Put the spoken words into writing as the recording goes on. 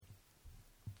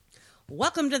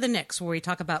Welcome to the Nix, where we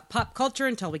talk about pop culture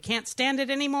until we can't stand it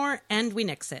anymore, and we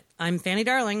nix it. I'm Fanny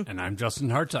Darling. And I'm Justin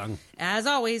Hartung. As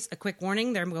always, a quick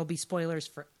warning, there will be spoilers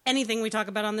for anything we talk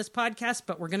about on this podcast,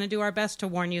 but we're going to do our best to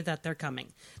warn you that they're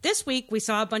coming. This week, we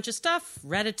saw a bunch of stuff,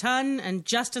 read a ton, and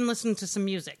Justin listened to some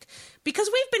music. Because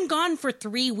we've been gone for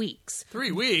 3 weeks.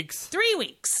 3 weeks? 3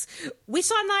 weeks. We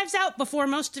saw Knives Out before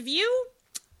most of you,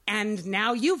 and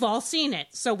now you've all seen it,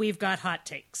 so we've got hot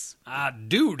takes. I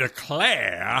do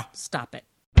declare. Stop it.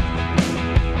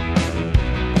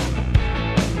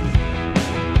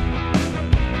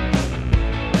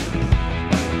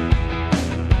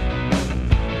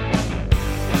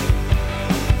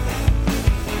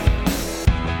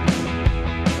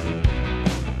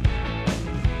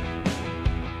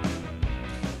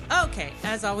 Okay,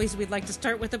 as always, we'd like to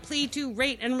start with a plea to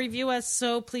rate and review us,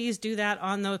 so please do that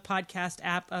on the podcast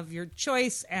app of your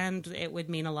choice, and it would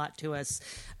mean a lot to us.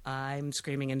 I'm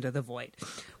screaming into the void.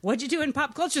 What'd you do in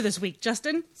pop culture this week,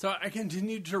 Justin? So I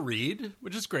continued to read,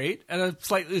 which is great, at a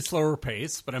slightly slower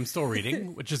pace, but I'm still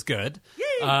reading, which is good. Yay!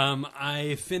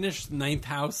 I finished Ninth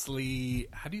House Lee.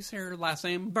 How do you say her last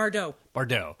name? Bardot.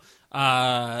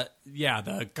 Yeah,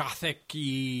 the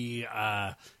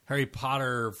gothic-y Harry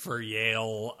Potter for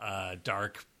Yale,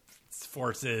 dark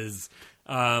forces.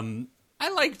 I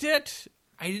liked it.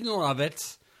 I didn't love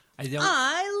it.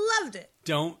 I loved it.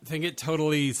 Don't think it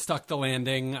totally stuck the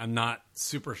landing. I'm not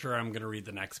super sure I'm going to read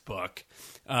the next book.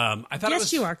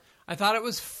 Yes, you are. I thought it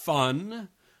was fun.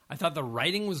 I thought the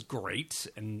writing was great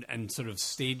and sort of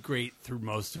stayed great through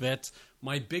most of it.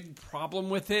 My big problem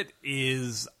with it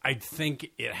is I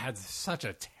think it had such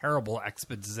a terrible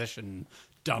exposition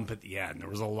dump at the end. There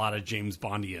was a lot of James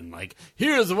Bondian, like,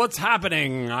 here's what's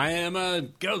happening. I am a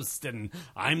ghost and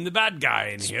I'm the bad guy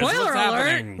and here's Spoiler what's alert.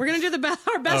 happening. We're going to do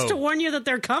our best to warn you that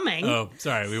they're coming. Oh,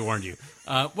 sorry, we warned you.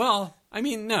 Well, I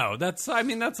mean, no, that's all.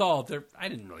 I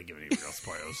didn't really give any real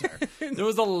spoilers there. There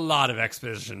was a lot of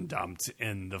exposition dumped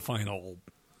in the final,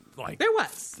 there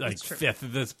was. fifth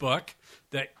of this book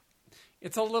that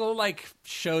it's a little like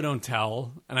show don't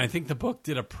tell, and I think the book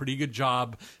did a pretty good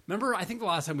job. Remember, I think the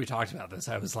last time we talked about this,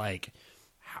 I was like,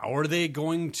 how are they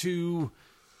going to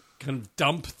kind of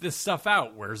dump this stuff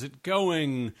out? Where's it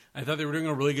going? I thought they were doing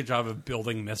a really good job of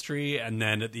building mystery, and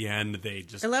then at the end, they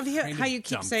just I love how you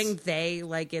keep saying they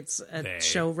like it's a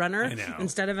showrunner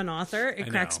instead of an author.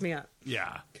 It cracks me up.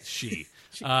 Yeah, she.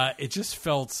 It just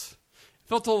felt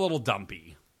a little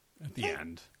dumpy at the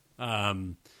end.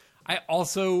 I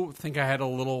also think I had a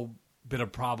little bit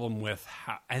of problem with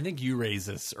how, I think you raised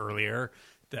this earlier,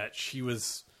 that she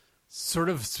was sort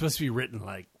of supposed to be written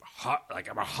like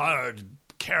I'm a hard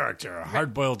character, a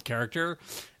hard-boiled character,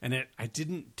 and I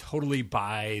didn't totally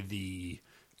buy the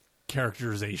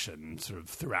characterization sort of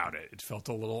throughout it. It felt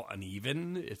a little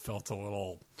uneven. It felt a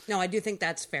little... No, I do think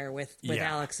that's fair with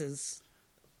Alex's...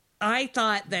 I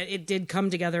thought that it did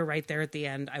come together right there at the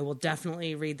end. I will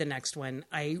definitely read the next one.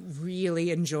 I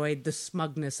really enjoyed the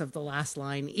smugness of the last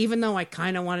line, even though I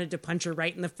kind of wanted to punch her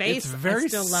right in the face. It's very I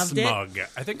still loved smug. it.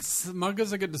 I think smug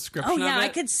is a good description of it. Oh, yeah, I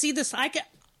could see this.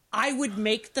 I would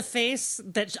make the face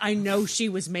that I know she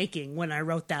was making when I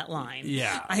wrote that line.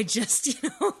 Yeah. I just,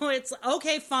 it's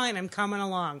okay, fine, I'm coming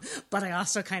along. But I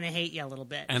also kind of hate you a little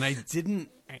bit. And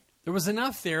there was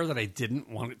enough there that I didn't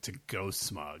want it to go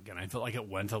smug, and I felt like it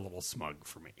went a little smug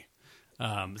for me.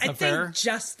 Is that fair?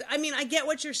 I get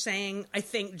what you're saying. I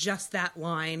think just that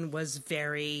line was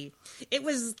it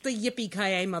was the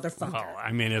yippee-ki-yay motherfucker. Well,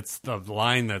 I mean, it's the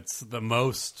line that's the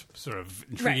most sort of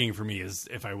intriguing for me is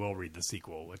if I will read the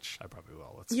sequel, which I probably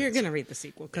will. You're going to read the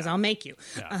sequel, because I'll make you.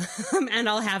 Yeah. And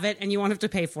I'll have it, and you won't have to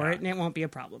pay for it, and it won't be a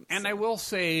problem. And I will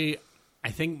say... I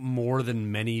think more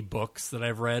than many books that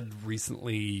I've read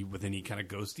recently with any kind of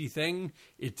ghosty thing,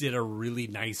 it did a really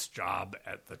nice job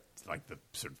at the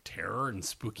sort of terror and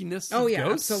spookiness of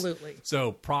ghosts. Absolutely.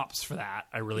 So props for that.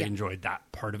 I really enjoyed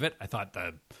that part of it. I thought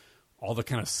all the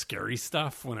kind of scary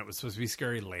stuff when it was supposed to be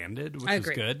scary landed, which was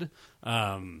good.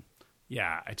 I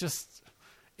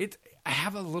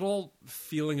have a little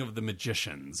feeling of The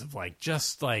Magicians, of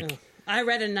I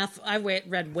read enough. I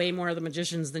read way more of The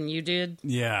Magicians than you did.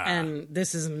 Yeah. And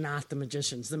this is not The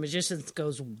Magicians. The Magicians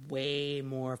goes way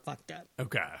more fucked up.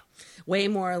 Okay. Way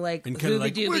more like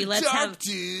Hooby-Dooby. Let's have...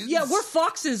 Yeah, we're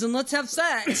foxes and let's have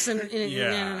sex. And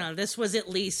no. This was at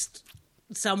least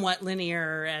somewhat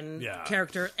linear and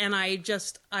character. And I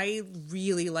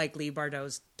really like Leigh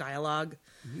Bardot's dialogue.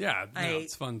 Yeah,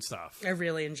 it's fun stuff. I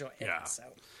really enjoy it. Yeah. So.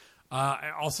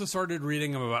 I also started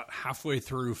reading. I'm about halfway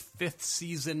through 5th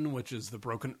season, which is the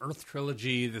Broken Earth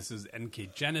trilogy. This is N.K.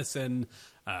 Jemisin.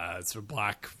 It's a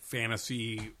black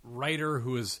fantasy writer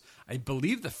who is, I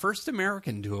believe, the first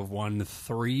American to have won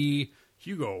 3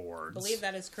 Hugo Awards. I believe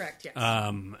that is correct, yes.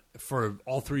 For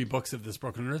all 3 books of this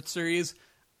Broken Earth series.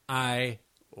 I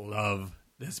love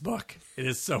this book. It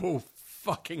is so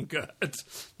fucking good.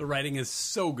 The writing is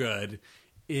so good.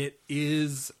 It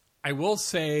is, I will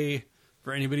say,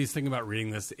 for anybody who's thinking about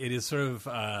reading this, it is sort of,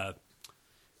 I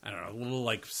don't know, a little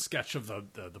like sketch of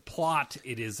the plot.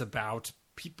 It is about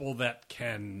people that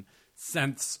can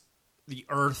sense the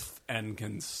earth and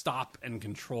can stop and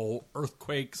control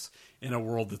earthquakes in a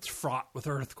world that's fraught with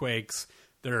earthquakes.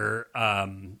 They're,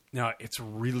 it's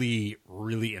really,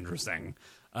 really interesting.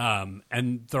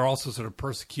 And they're also sort of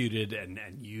persecuted and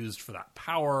used for that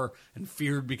power and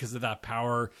feared because of that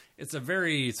power. It's a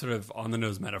very sort of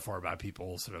on-the-nose metaphor about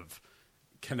people sort of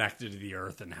connected to the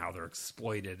earth and how they're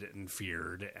exploited and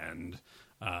feared and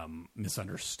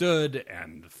misunderstood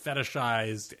and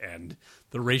fetishized. And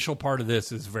the racial part of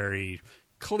this is very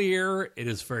clear. It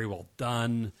is very well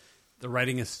done. The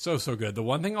writing is so good. The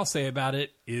one thing I'll say about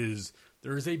it is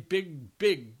there is a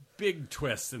big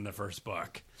twist in the first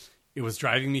book. It was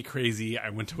driving me crazy. I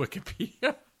went to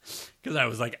Wikipedia because I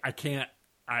was like,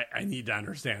 I need to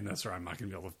understand this or I'm not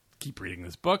going to be able to keep reading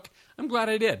this book. I'm glad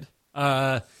I did.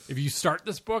 If you start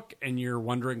this book and you're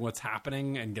wondering what's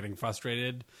happening and getting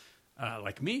frustrated,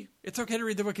 like me, it's okay to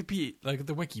read the Wikipedia, like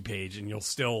the wiki page, and you'll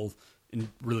still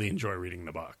really enjoy reading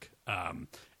the book.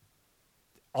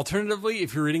 Alternatively,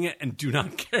 if you're reading it and do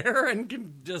not care and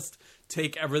can just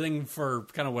take everything for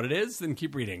kind of what it is, then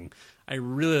keep reading. I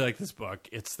really like this book.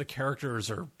 The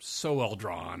characters are so well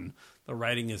drawn. The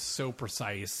writing is so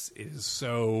precise. It is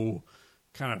so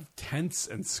kind of tense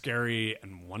and scary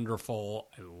and wonderful.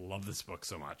 I love this book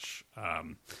so much.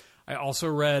 I also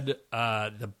read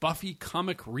the Buffy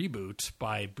Comic Reboot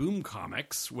by Boom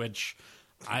Comics, which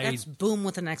That's Boom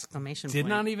with an exclamation point. Did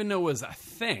not even know was a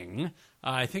thing.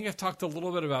 I think I've talked a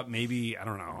little bit about maybe, I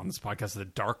don't know, on this podcast, the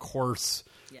Dark Horse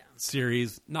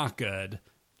series. Not good.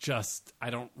 Just,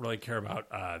 I don't really care about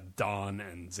Dawn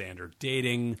and Xander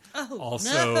dating.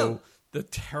 The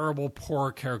terrible,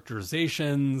 poor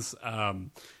characterizations.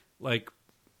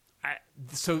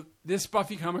 So this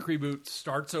Buffy Comic Reboot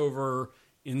starts over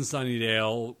in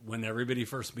Sunnydale when everybody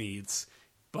first meets,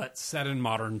 but set in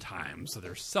modern times. So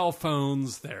there's cell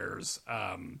phones. There's,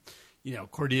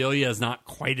 Cordelia is not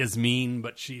quite as mean,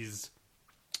 but she's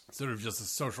sort of just a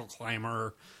social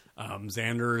climber.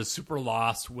 Xander is super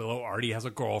lost. Willow already has a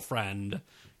girlfriend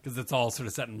because it's all sort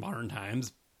of set in modern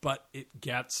times, but it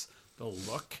gets the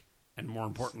look and, more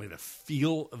importantly, the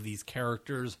feel of these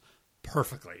characters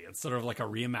perfectly. It's sort of like a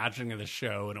reimagining of the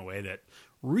show in a way that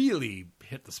really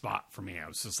hit the spot for me. I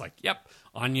was just like, yep,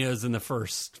 Anya's in the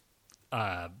first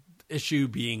issue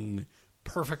being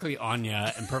perfectly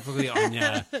Anya and perfectly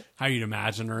Anya how you'd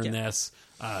imagine her in this.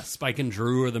 Spike and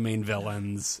Drew are the main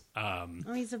villains.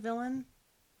 He's a villain?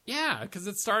 Yeah, because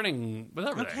it's starting with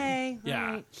everything. Okay.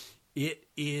 Yeah. Right. It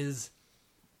is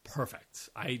perfect.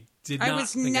 I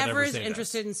was never as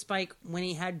interested in Spike when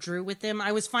he had Drew with him.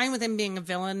 I was fine with him being a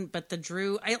villain, but the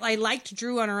Drew, I liked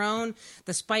Drew on her own.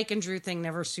 The Spike and Drew thing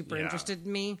never super interested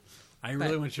me. I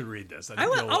really want you to read this. I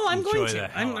will. I'm going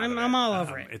to. I'm all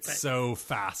over it. It's so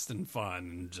fast and fun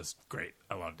and just great.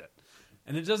 I loved it.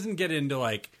 And it doesn't get into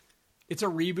like, it's a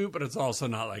reboot, but it's also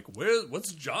not like,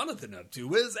 what's Jonathan up to?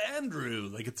 Where's Andrew?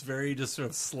 Like, it's very just sort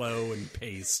of slow and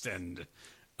paced and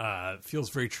feels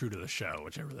very true to the show,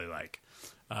 which I really like.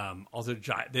 Also,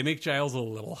 they make Giles a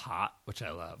little hot, which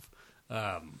I love.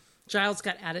 Giles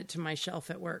got added to my shelf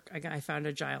at work. I found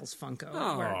a Giles Funko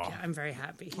at work. Yeah, I'm very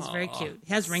happy. He's very cute.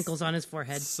 He has wrinkles on his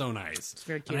forehead. So nice. It's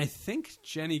very cute. And I think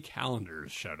Jenny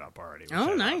Calendars showed up already.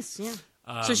 Oh, nice. Yeah.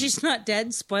 So she's not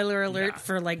dead. Spoiler alert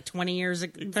for like 20 years,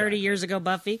 30 years ago,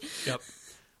 Buffy. Yep.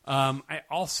 I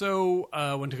also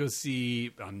went to go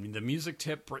see, on the music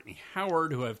tip, Brittany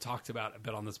Howard, who I've talked about a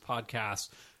bit on this podcast.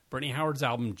 Brittany Howard's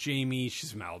album, Jamie.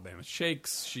 She's from Alabama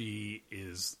Shakes. She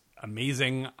is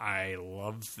amazing. I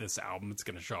love this album. It's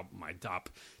going to show up in my top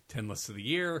 10 lists of the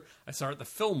year. I saw it at the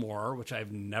Fillmore, which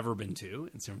I've never been to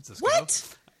in San Francisco.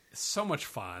 What? So much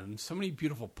fun. So many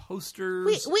beautiful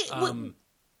posters. Wait.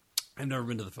 I've never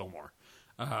been to the Fillmore.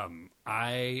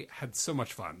 I had so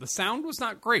much fun. The sound was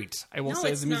not great, I will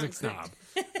say, as a music snob.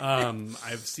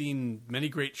 I've seen many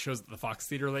great shows at the Fox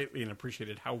Theater lately and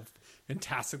appreciated how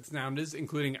fantastic the sound is,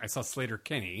 including I saw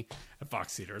Slater-Kinney at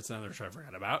Fox Theater. It's another show I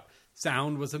forgot about.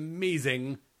 Sound was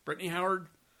amazing. Brittany Howard,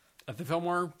 at the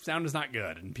Fillmore, sound is not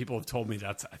good, and people have told me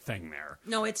that's a thing there.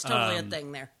 No, it's totally a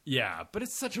thing there. Yeah, but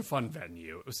it's such a fun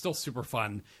venue. It was still super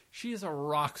fun. She is a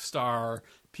rock star.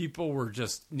 People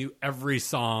knew every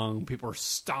song. People were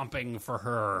stomping for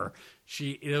her.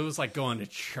 It was like going to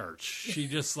church. She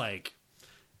just like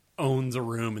owns a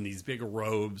room in these big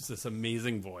robes, this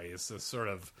amazing voice, this sort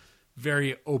of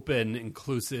very open,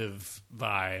 inclusive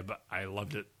vibe. I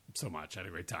loved it so much. I had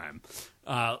a great time.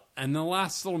 And the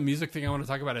last little music thing I want to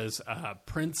talk about is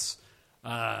Prince.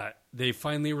 They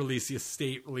finally released, the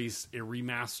estate released a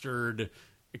remastered,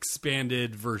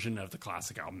 expanded version of the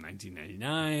classic album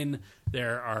 1999.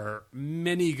 There are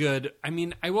many good,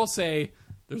 I will say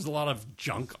there's a lot of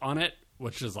junk on it,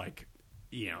 which is like,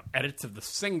 edits of the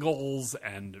singles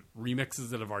and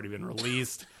remixes that have already been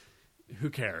released. Who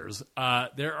cares?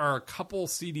 There are a couple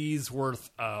CDs worth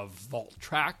of vault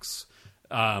tracks.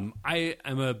 I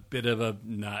am a bit of a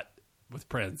nut with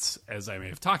Prince, as I may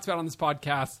have talked about on this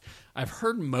podcast. I've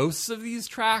heard most of these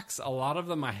tracks. A lot of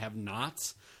them I have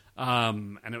not.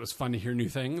 And it was fun to hear new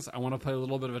things. I want to play a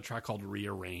little bit of a track called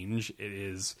Rearrange. It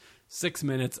is 6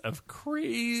 minutes of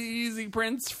crazy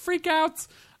Prince freakouts.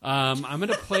 I'm going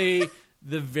to play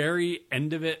the very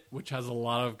end of it, which has a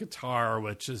lot of guitar,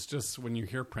 which is just when you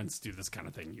hear Prince do this kind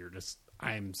of thing,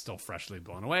 I'm still freshly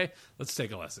blown away. Let's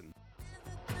take a listen.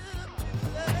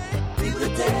 People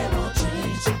today won't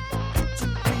change, to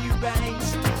rearrange.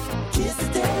 Kiss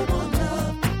today won't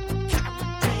love,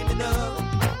 dreaming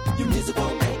of. Your music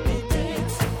won't make me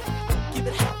dance, give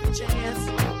it half a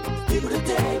chance. People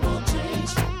today won't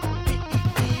change,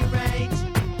 rearrange.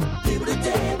 People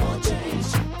today won't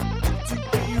change, to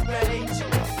rearrange.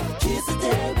 Kiss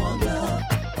today won't love,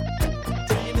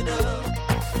 dreaming of.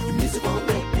 Your music won't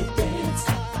make me dance,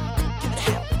 give it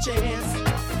half a chance.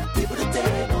 People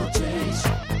today won't change.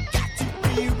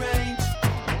 Rearrange,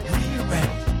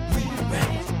 rearrange,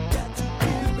 rearrange, got to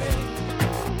rearrange.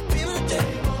 People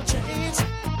today won't change.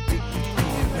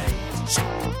 Rearrange,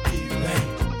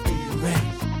 rearrange,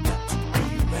 rearrange, got to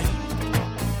rearrange.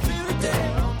 People today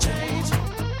won't change.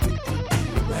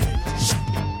 Rearrange.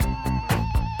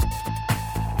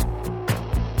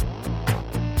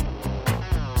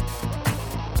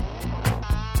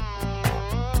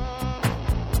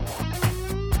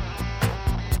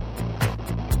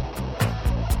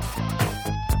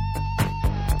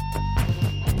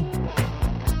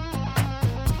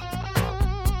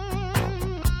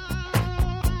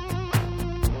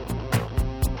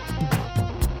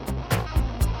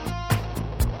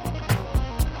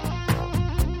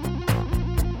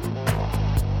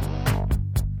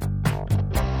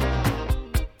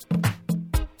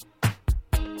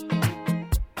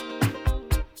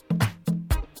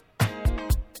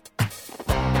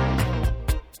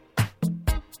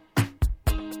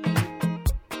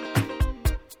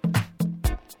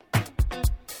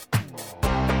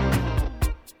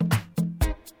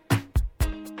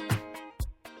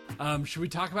 Should we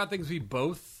talk about things we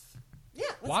both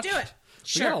Let's watched? do it.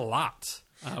 Sure. We got a lot.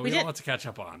 We got did. a lot to catch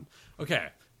up on. Okay,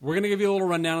 we're going to give you a little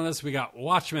rundown on this. We got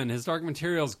Watchmen, His Dark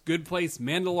Materials, Good Place,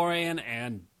 Mandalorian,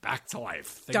 and Back to Life.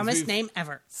 Things Dumbest we've name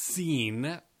ever.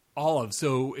 Seen all of.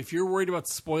 So if you're worried about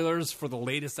spoilers for the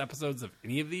latest episodes of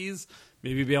any of these,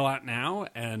 maybe bail out now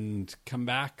and come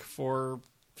back for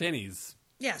Fanny's.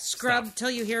 Yeah, scrub stuff.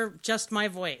 till you hear just my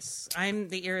voice. I'm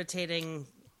the irritating...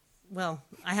 Well,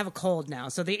 I have a cold now,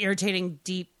 so the irritating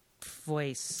deep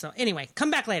voice. So anyway,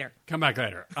 come back later. Come back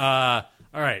later. All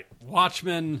right.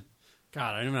 Watchmen.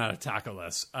 God, I don't know how to tackle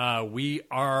this. We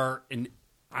are in...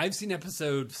 I've seen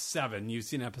episode 7. You've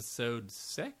seen episode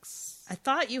 6? I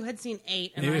thought you had seen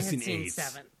 8, and Maybe I I've had seen seen 8.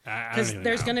 7. I don't Because even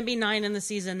there's know. going to be 9 in the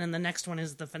season, and the next one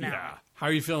is the finale. Yeah. How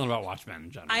are you feeling about Watchmen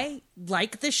in general? I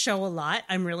like this show a lot.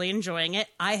 I'm really enjoying it.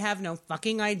 I have no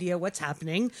fucking idea what's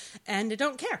happening, and I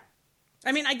don't care.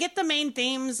 I mean, I get the main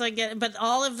themes, but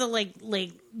all of the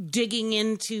like digging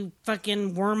into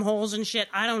fucking wormholes and shit,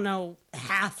 I don't know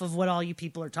half of what all you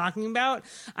people are talking about.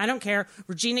 I don't care.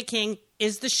 Regina King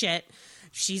is the shit.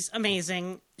 She's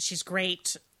amazing. She's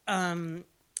great. The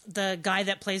guy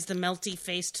that plays the melty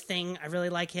faced thing, I really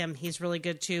like him. He's really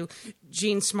good too.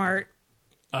 Gene Smart.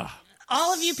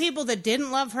 All of you people that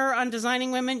didn't love her on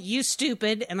Designing Women, you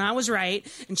stupid, and I was right,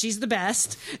 and she's the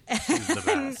best. She's the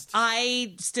best.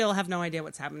 I still have no idea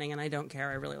what's happening, and I don't care.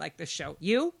 I really like this show.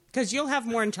 You? Because you'll have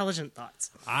more intelligent thoughts.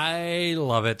 I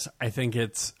love it. I think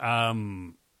it's,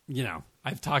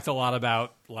 I've talked a lot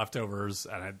about Leftovers,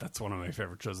 and that's one of my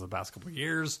favorite shows of the past couple of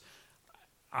years.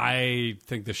 I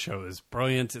think the show is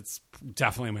brilliant. It's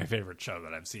definitely my favorite show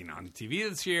that I've seen on TV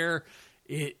this year.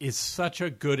 It is such a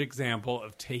good example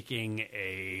of taking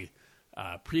a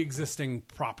pre-existing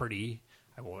property.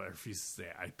 I will refuse to say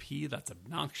IP. That's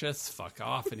obnoxious. Fuck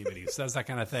off. Anybody who says that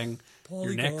kind of thing,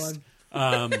 you're next.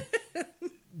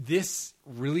 This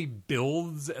really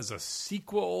builds as a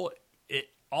sequel. It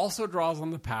also draws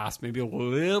on the past, maybe a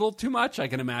little too much. I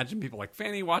can imagine people like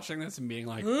Fanny watching this and being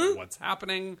like, what's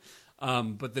happening?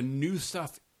 But the new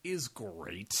stuff is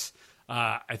great.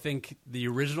 I think the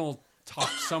original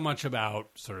talked so much about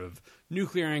sort of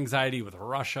nuclear anxiety with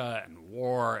Russia and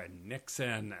war and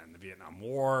Nixon and the Vietnam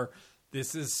War.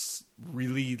 This is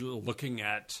really looking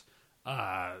at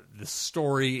the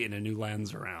story in a new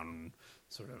lens around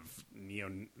sort of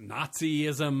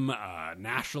neo-Nazism,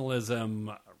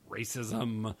 nationalism,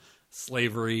 racism,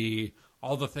 slavery,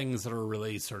 all the things that are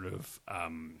really sort of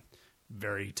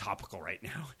very topical right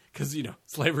now. Because,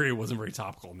 slavery wasn't very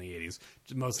topical in the 80s,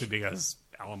 mostly because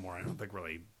Alan Moore, I don't think,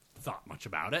 really thought much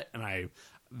about it. And I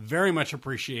very much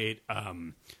appreciate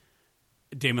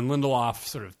Damon Lindelof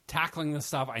sort of tackling this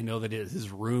stuff. I know that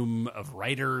his room of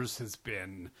writers has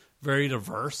been very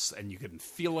diverse, and you can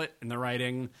feel it in the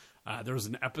writing. There was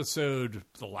an episode,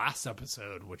 the last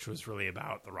episode, which was really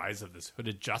about the rise of this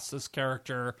hooded justice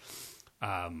character,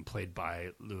 played by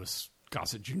Louis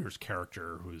Gossett Jr.'s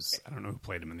character, I don't know who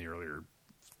played him in the earlier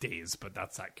days, but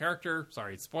that's that character.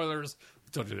 Sorry, spoilers.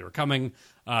 We told you they were coming.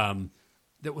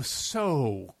 That was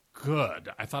so good.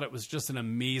 I thought it was just an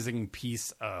amazing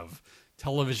piece of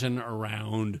television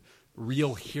around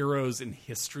real heroes in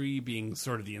history being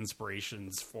sort of the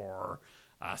inspirations for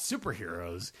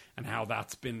superheroes, and how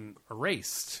that's been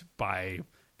erased by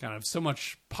kind of so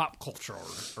much pop culture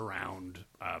around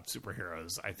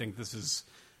superheroes. I think this is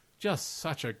just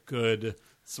such a good,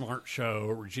 smart show.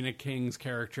 Regina King's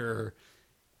character,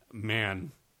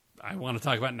 man, I want to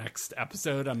talk about next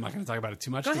episode. I'm not going to talk about it too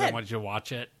much because I want you to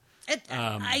watch it.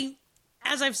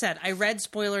 As I've said, I read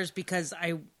spoilers because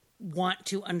I want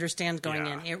to understand going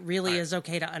in. It really is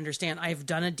okay to understand. I've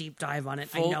done a deep dive on it.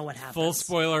 I know what happens. Full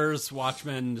spoilers.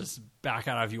 Watchmen, just back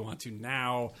out if you want to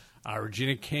now.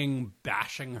 Regina King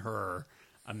bashing her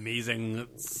amazing,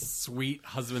 sweet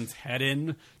husband's head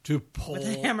in to pull... With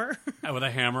a hammer. With a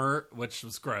hammer, which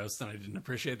was gross, and I didn't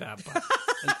appreciate that. But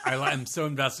I'm so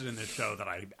invested in this show that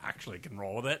I actually can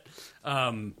roll with it.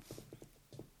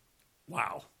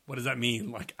 Wow. What does that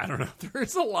mean? Like, I don't know.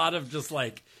 There's a lot of just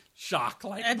like shock.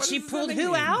 Like, and she pulled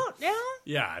who out now?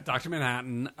 Yeah, Dr.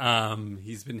 Manhattan.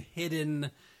 He's been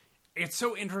hidden. It's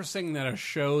so interesting that a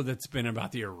show that's been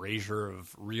about the erasure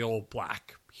of real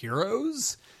black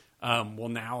heroes will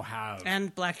now have...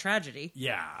 And black tragedy.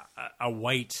 Yeah, a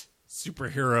white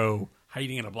superhero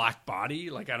hiding in a black body.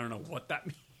 Like, I don't know what that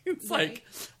means. Right. Like,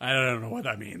 I don't know what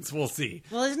that means. We'll see.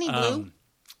 Well, isn't he blue?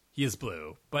 He is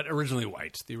blue, but originally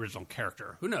white, the original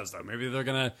character. Who knows, though? Maybe they're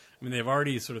going to... I mean, they've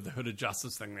already sort of the Hooded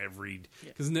Justice thing they've read.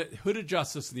 Because the Hooded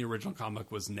Justice in the original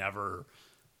comic was never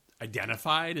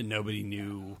identified, and nobody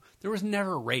knew. There was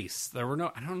never race. There were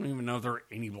no... I don't even know if there were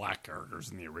any black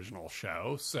characters in the original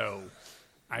show. So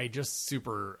I just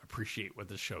super appreciate what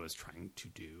this show is trying to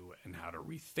do and how to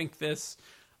rethink this.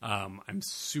 I'm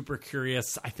super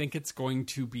curious. I think it's going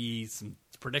to be some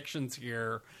predictions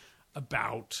here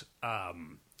about...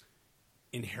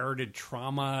 inherited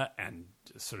trauma and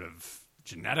sort of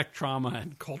genetic trauma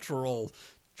and cultural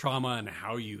trauma and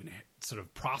how you sort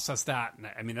of process that. And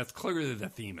I mean, that's clearly the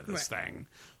theme of this thing.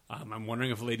 I'm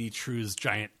wondering if Lady True's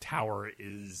giant tower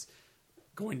is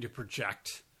going to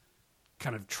project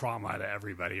kind of trauma to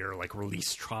everybody or like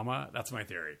release trauma. That's my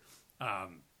theory.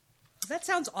 That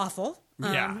sounds awful.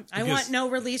 Yeah. I want no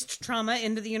released trauma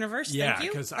into the universe. Yeah, Thank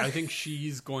you. because I think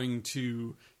she's going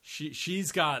to...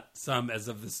 She's got some, as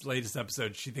of this latest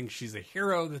episode, she thinks she's a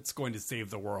hero that's going to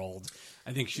save the world.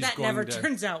 I think she's that going never to...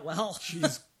 turns out well.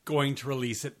 She's going to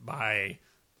release it by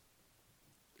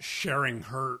sharing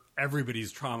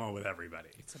everybody's trauma with everybody.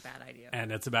 It's a bad idea.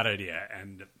 And it's a bad idea.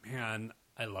 And, man,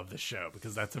 I love this show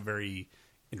because that's a very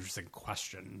interesting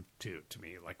question, to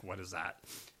me. Like, what is that?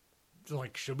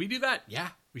 Like, should we do that? Yeah,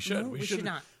 we should. No, we should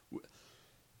not.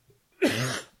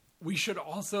 We should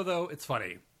also, though, it's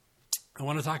funny. I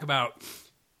want to talk about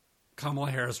Kamala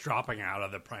Harris dropping out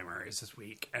of the primaries this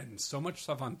week, and so much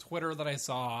stuff on Twitter that I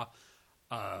saw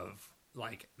of,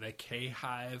 like, the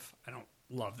K-Hive. I don't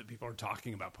love that people are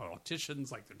talking about politicians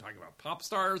like they're talking about pop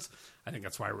stars. I think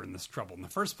that's why we're in this trouble in the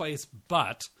first place,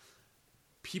 but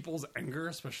people's anger,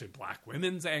 especially black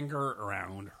women's anger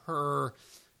around her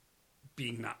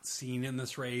being not seen in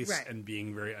this race and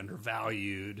being very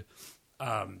undervalued.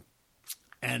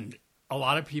 And a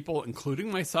lot of people,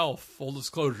 including myself, full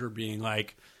disclosure, being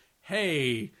like,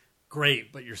 hey,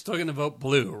 great, but you're still going to vote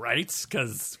blue, right?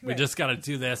 Because we just got to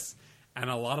do this. And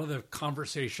a lot of the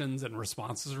conversations and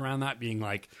responses around that being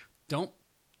like, don't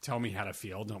tell me how to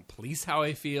feel. Don't police how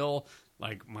I feel.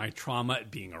 Like, my trauma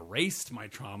at being erased, my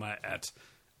trauma at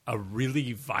a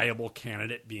really viable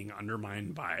candidate being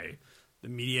undermined by the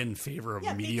media in favor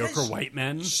of mediocre white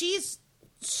men. She's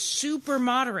super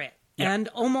moderate and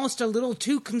almost a little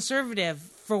too conservative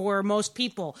for most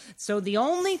people. So the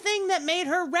only thing that made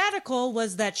her radical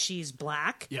was that she's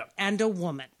black and a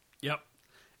woman. Yep.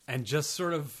 And just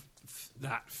sort of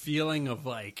that feeling of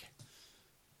like,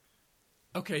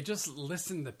 okay, just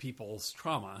listen to people's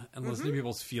trauma and listen to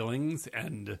people's feelings.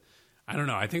 And I don't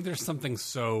know. I think there's something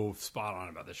so spot on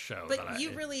about this show. But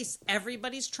you release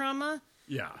everybody's trauma.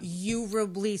 Yeah. You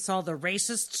release all the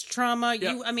racists' trauma.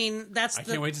 Yeah. I mean, I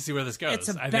can't wait to see where this goes. It's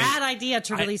a bad idea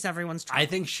to release everyone's trauma. I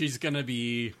think she's going to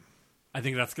be... I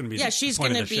think that's going to be she's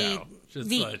going to be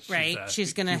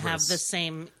she's going to have the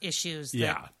same issues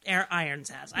that Irons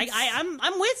has.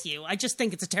 I'm with you. I just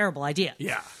think it's a terrible idea.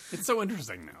 Yeah. It's so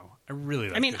interesting, though. I really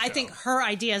like I think her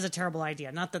idea is a terrible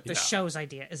idea, not that the show's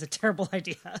idea is a terrible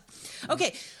idea.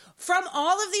 Okay, from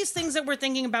all of these things that we're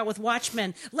thinking about with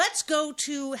Watchmen, let's go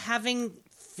to having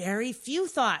very few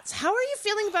thoughts. How are you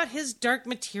feeling about his Dark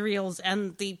Materials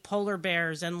and the Polar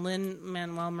Bears and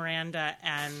Lin-Manuel Miranda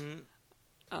and...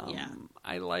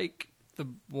 I like the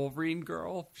Wolverine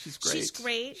girl. She's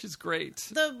great. She's great.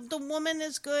 The woman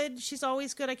is good. She's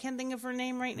always good. I can't think of her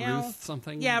name right now. Ruth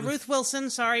something? Yeah, Ruth Wilson.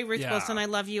 Sorry, Ruth Wilson. I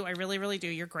love you. I really, really do.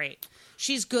 You're great.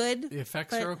 She's good. The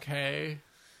effects are okay.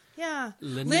 Yeah.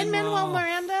 Lin-Manuel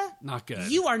Miranda? Not good.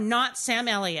 You are not Sam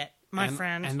Elliott, my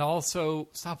friend. And also,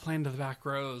 stop playing to the back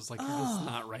rows. Like, you're just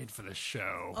not right for this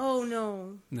show. Oh,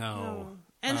 no. No.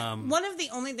 And one of the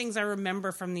only things I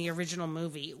remember from the original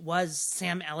movie was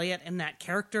Sam Elliott and that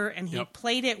character, and he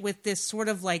played it with this sort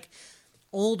of like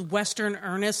old Western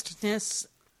earnestness.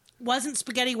 Wasn't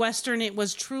spaghetti Western, it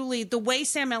was truly the way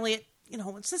Sam Elliott,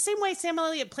 it's the same way Sam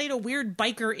Elliott played a weird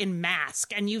biker in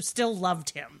Mask, and you still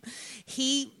loved him.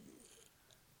 He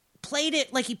played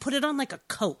it like he put it on like a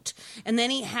coat, and then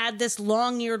he had this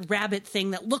long-eared rabbit thing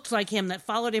that looked like him that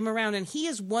followed him around, and he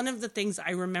is one of the things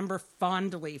I remember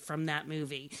fondly from that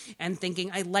movie and thinking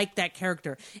I like that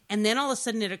character. And then all of a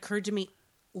sudden it occurred to me,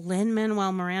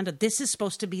 Lin-Manuel Miranda, this is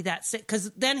supposed to be that sick, because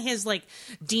then his like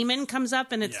demon comes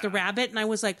up and it's the rabbit, and I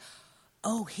was like,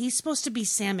 oh, he's supposed to be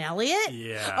Sam Elliott?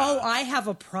 Yeah. Oh, I have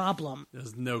a problem.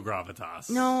 There's no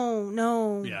gravitas.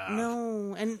 No. Yeah.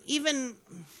 No. And even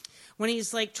when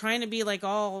he's like trying to be like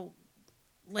all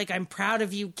like, I'm proud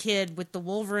of you, kid, with the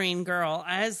Wolverine girl,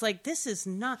 I was like, this is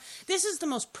the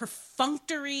most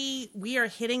perfunctory, we are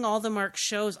hitting all the mark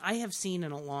shows I have seen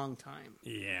in a long time.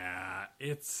 Yeah,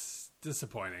 it's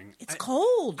disappointing. It's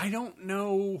cold. I don't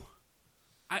know.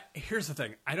 Here's the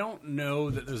thing. I don't know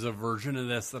that there's a version of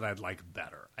this that I'd like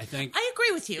better. I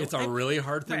agree with you. It's a really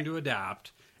hard thing to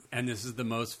adapt, and this is the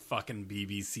most fucking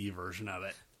BBC version of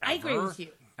it ever. I agree with you.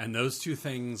 And those two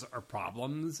things are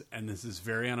problems, and this is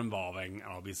very uninvolving,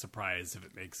 and I'll be surprised if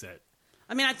it makes it.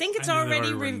 I mean, I think it's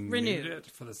already renewed. It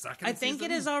for the second I think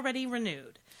season. it is already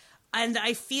renewed. And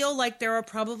I feel like there are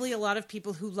probably a lot of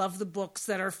people who love the books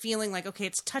that are feeling like, okay,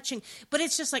 it's touching, but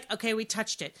it's just like, okay, we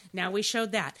touched it. Now we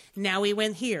showed that. Now we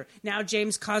went here. Now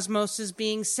James Cosmos is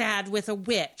being sad with a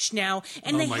witch. Now,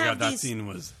 and they have God, that scene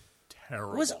was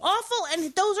terrible. Was awful,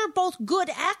 and those are both good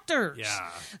actors. Yeah.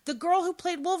 The girl who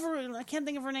played Wolverine, I can't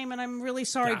think of her name, and I'm really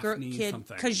sorry, kid,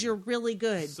 because you're really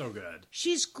good. So good.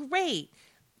 She's great.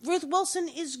 Ruth Wilson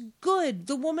is good.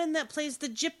 The woman that plays the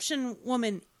Egyptian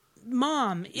woman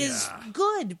mom is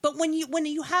good, but when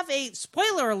you have a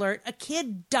spoiler alert, a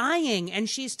kid dying, and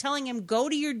she's telling him go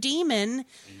to your demon,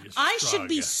 I should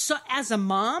be as a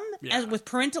mom, as with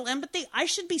parental empathy, I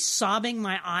should be sobbing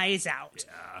my eyes out.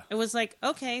 It was like,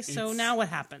 okay, so now what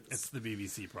happens? It's the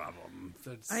BBC problem.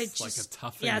 It's like a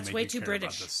tough thing. Yeah, to it's make way you too care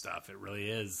British. About this stuff. It really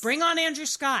is. Bring on Andrew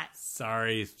Scott.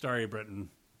 Sorry, Britain.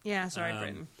 Yeah, sorry,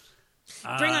 Britain.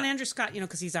 Bring on Andrew Scott,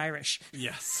 because he's Irish.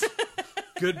 Yes.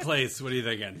 Good Place. What are you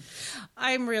thinking?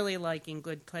 I'm really liking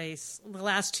Good Place. The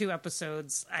last 2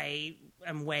 episodes, I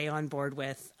am way on board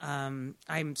with. I'm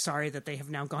sorry that they have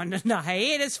now gone into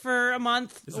hiatus for a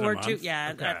month or 2.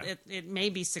 Yeah, okay. It may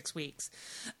be 6 weeks,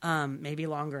 maybe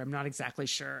longer. I'm not exactly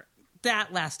sure.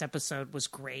 That last episode was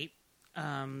great.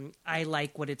 I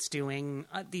like what it's doing.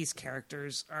 These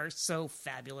characters are so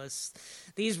fabulous.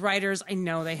 These writers, I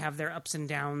know they have their ups and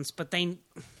downs, but they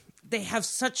have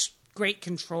such great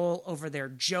control over their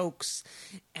jokes,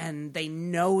 and they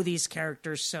know these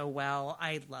characters so well.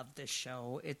 I love this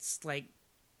show. It's like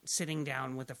sitting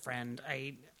down with a friend.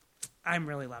 I'm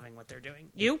really loving what they're doing.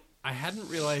 You? I hadn't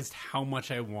realized how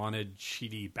much I wanted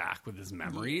Chidi back with his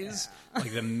memories. Yeah.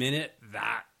 Like the minute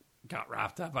that got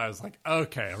wrapped up, I was like,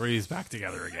 okay, Ree's back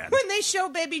together again. When they show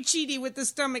baby Chidi with the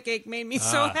stomach ache made me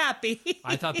so happy.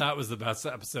 I thought that was the best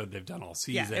episode they've done all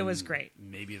season. Yeah, it was great.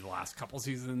 Maybe the last couple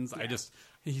seasons. Yeah.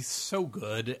 He's so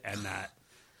good, and that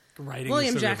writing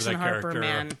William so Jackson good for that Harper, character.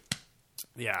 man.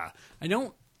 Yeah.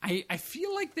 I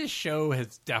feel like this show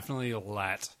has definitely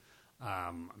let,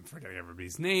 I'm forgetting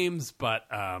everybody's names, but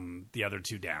the other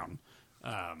two down.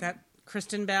 That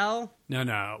Kristen Bell? No.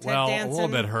 Ted Well, Danson, a little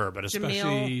bit her, but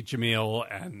especially Jamil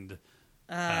and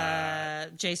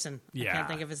Jason. yeah. I can't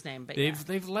think of his name, but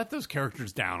they've let those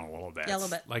characters down a little bit. Yeah, a little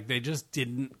bit. Like they just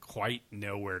didn't quite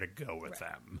know where to go with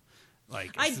them.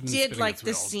 Like I it's been did spinning like its the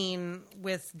wheels. scene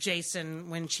with Jason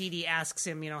when Chidi asks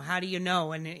him, how do you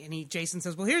know? And Jason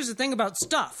says, well, here's the thing about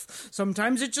stuff.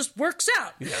 Sometimes it just works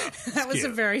out. Yeah, that was cute.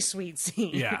 a very sweet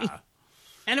scene. Yeah.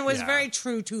 And it was Yeah. very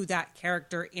true to that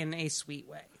character in a sweet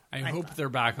way. I hope they're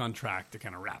back on track to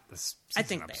kind of wrap this season I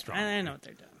think up they strongly. I know what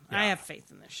they're doing. Yeah. I have faith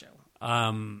in this show.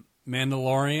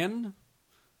 Mandalorian,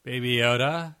 Baby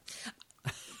Yoda,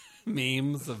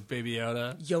 memes of Baby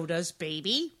Yoda. Yoda's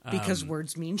baby, because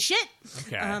words mean shit.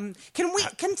 Okay.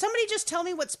 Can somebody just tell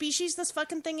me what species this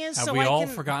fucking thing is? Have we all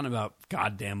forgotten about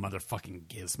goddamn motherfucking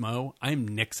Gizmo? I'm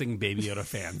nixing Baby Yoda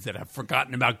fans that have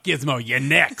forgotten about Gizmo. You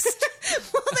nixed.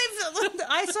 Well,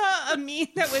 I saw a meme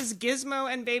that was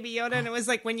Gizmo and Baby Yoda, and it was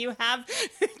like when you have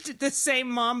the same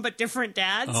mom but different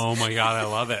dads. Oh my god, I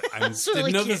love it! I That's didn't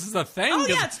really know cute. this is a thing. Oh 'cause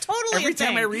yeah, it's totally every a thing.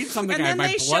 time I read something, and I have then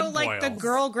my they show blood like the boils.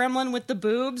 girl gremlin with the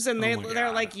boobs, and my they're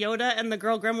God. like Yoda and the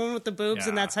girl gremlin with the boobs,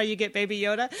 and Yeah. that's how you get Baby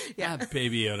Yoda. Yeah, That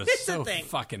Baby Yoda's It's a so thing.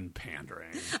 fucking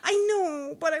pandering. I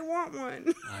know, but I want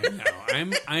one. I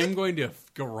know. I'm going to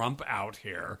grump out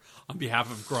here on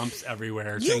behalf of grumps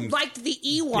everywhere. You saying liked the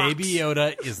Ewoks. Baby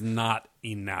Yoda is not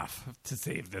enough to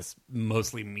save this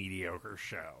mostly mediocre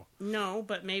show. No,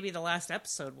 but maybe the last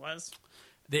episode was.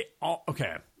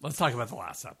 Okay, let's talk about the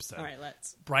last episode. All right,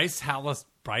 let's. Bryce Dallas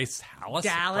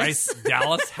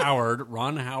Howard,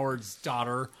 Ron Howard's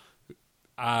daughter,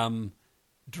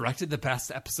 directed the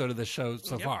best episode of the show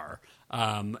so far.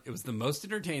 It was the most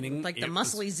entertaining. Like the It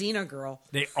muscly Xena girl.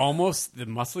 the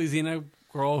muscly Xena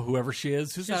girl, whoever she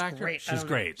is, who's that actor? great. I She's don't know.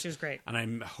 great. She's great. And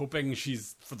I'm hoping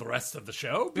she's for the rest of the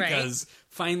show Right. because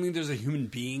finally there's a human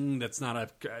being that's not a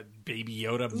Baby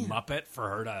Yoda Muppet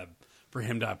for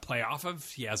him to play off of.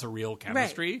 He has a real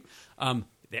chemistry.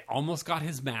 They almost got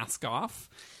his mask off.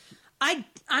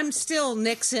 I'm still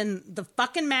nixing the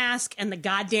fucking mask and the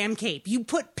goddamn cape. You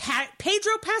put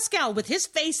Pedro Pascal with his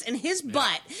face and his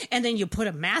butt, and then you put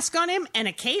a mask on him and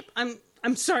a cape.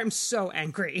 I'm sorry, I'm so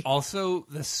angry. Also,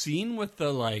 the scene with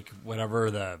the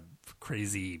whatever the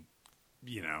crazy,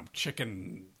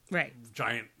 chicken Right.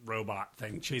 giant robot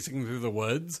thing chasing through the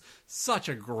woods. Such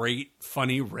a great,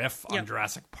 funny riff on Yep.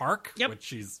 Jurassic Park, Yep. which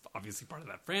she's obviously part of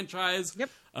that franchise. Yep.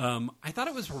 I thought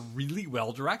it was really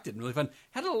well directed and really fun.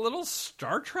 Had a little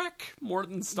Star Trek more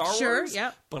than Star Sure, Wars.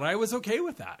 yep. But I was okay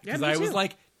with that Yeah, because me I was too.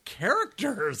 like,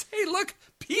 characters. Hey, look,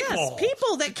 people. Yes,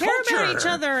 people that care about Culture. each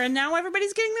other, and now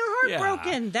everybody's getting their heart Yeah.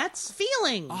 broken. That's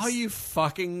feelings. All you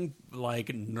fucking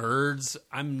nerds,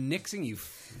 I'm nixing you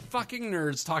fucking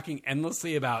nerds talking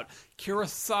endlessly about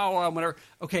Kurosawa and whatever.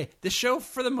 Okay, the show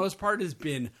for the most part has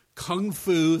been Kung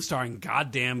Fu starring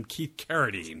goddamn Keith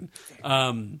Carradine.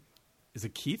 Is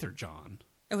it Keith or John?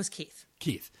 It was Keith.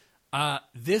 Keith.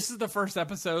 This is the first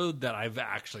episode that I've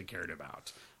actually cared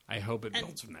about. I hope it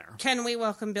builds from there. Can we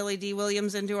welcome Billy D.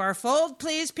 Williams into our fold,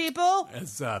 please, people?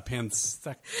 As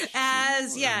pansexual.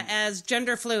 As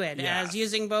gender fluid, Yeah. as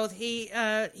using both he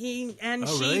and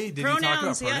Oh, she really? Did he pronouns. talk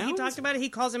about Yeah, he pronouns? talked about it. He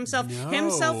calls himself No.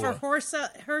 himself or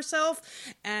herself.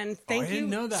 And thank I you. didn't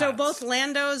know that. So both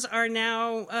Landos are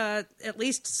now at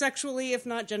least sexually, if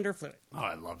not gender fluid. Oh,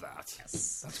 I love that.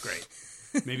 Yes. That's great.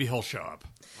 Maybe he'll show up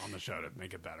on the show to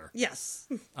make it better. Yes.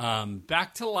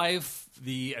 Back to Life,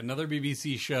 another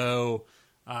BBC show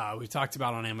we talked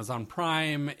about on Amazon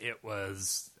Prime. It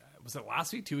was it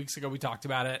last week, 2 weeks ago we talked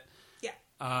about it.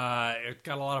 Yeah. It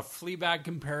got a lot of Fleabag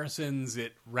comparisons.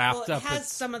 It wrapped Well, it up has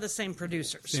its some of the same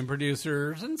producers. same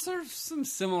producers and sort of some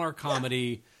similar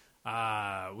comedy.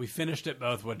 We finished it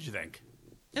both. What did you think?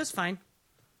 It was fine.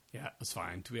 Yeah, it was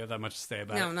fine. Do we have that much to say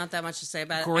about it? No, not that much to say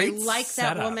about Great it. I like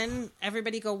setup. that woman.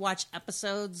 Everybody go watch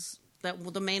episodes.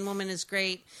 The main woman is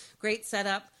great. Great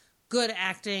setup. Good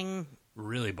acting.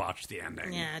 Really botched the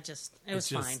ending. Yeah, it was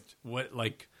fine. What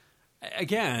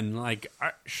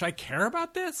should I care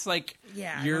about this?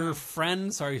 Yeah, I don't your know.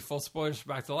 friend. Sorry, full spoilers for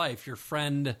Back to Life. Your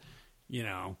friend,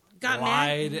 Got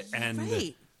lied mad. and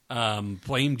Right.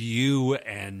 blamed you,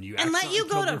 and you And let accidentally you go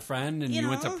killed to- your friend, and you you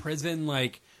went to know. prison.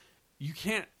 You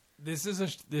can't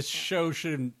this show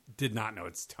did not know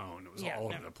its tone. It was all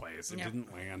over the place. It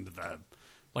didn't land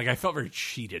I felt very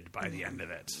cheated by the end of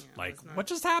it. What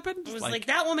just happened? It was like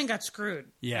that woman got screwed.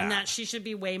 Yeah. And that she should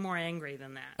be way more angry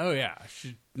than that. Oh, yeah.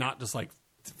 She not just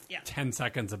 10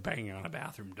 seconds of banging on a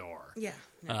bathroom door. Yeah.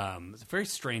 It's a very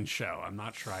strange show. I'm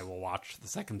not sure I will watch the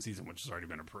second season, which has already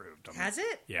been approved. Has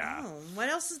it? Yeah. Oh, what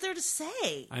else is there to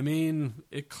say? I mean,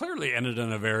 it clearly ended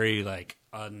in a very,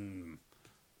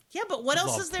 Yeah, but what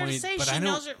else is there to say? She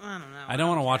knows her. I don't know. I don't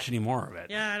want to watch any more of it.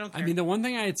 Yeah, I don't care. I mean, the one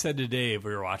thing I had said to Dave,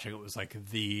 we were watching it, was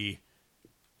the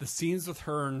scenes with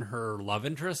her and her love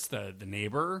interest, the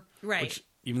neighbor. Right. Which,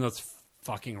 even though it's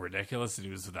fucking ridiculous that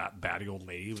he was that batty old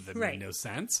lady that made no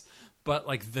sense. But,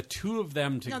 the two of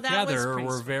them together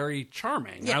were very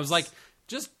charming. Yes. And I was like,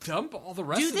 just dump all the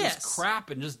rest of this crap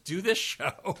and just do this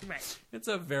show. Right. It's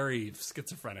a very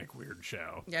schizophrenic, weird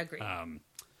show. Yeah, I agree. All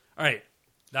right.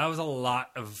 That was a lot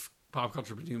of pop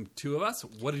culture between the two of us.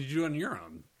 What did you do on your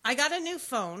own? I got a new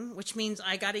phone, which means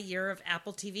I got a year of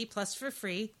Apple TV Plus for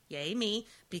free. Yay me,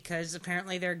 because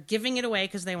apparently they're giving it away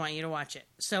because they want you to watch it.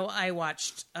 So I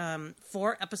watched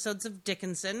 4 episodes of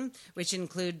Dickinson, which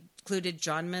included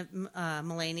John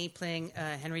Mulaney playing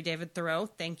Henry David Thoreau.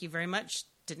 Thank you very much.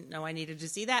 Didn't know I needed to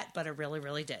see that, but I really,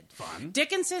 really did. Fun.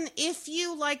 Dickinson, if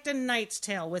you liked A Knight's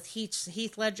Tale with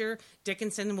Heath Ledger,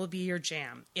 Dickinson will be your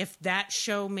jam. If that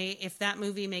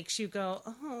movie makes you go,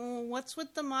 oh, what's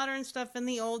with the modern stuff and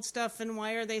the old stuff, and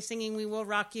why are they singing "We Will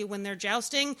Rock You" when they're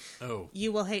jousting? Oh,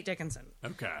 you will hate Dickinson.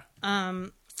 Okay.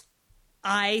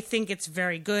 I think it's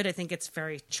very good. I think it's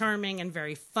very charming and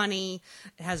very funny.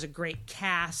 It has a great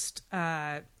cast.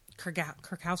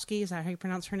 Krakowski, is that how you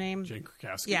pronounce her name? Jane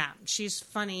Krakowski. Yeah, she's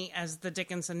funny as the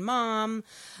Dickinson mom.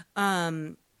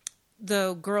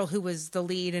 The girl who was the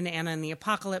lead in Anna and the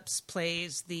Apocalypse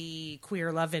plays the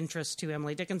queer love interest to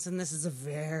Emily Dickinson. This is a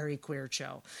very queer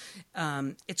show.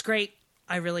 It's great.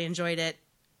 I really enjoyed it.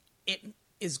 It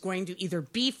is going to either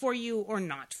be for you or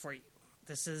not for you.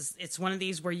 It's one of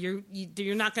these where you're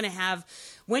not going to have,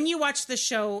 when you watch the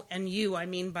show, and I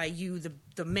mean by you,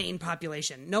 the main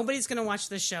population, nobody's going to watch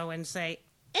the show and say,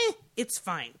 it's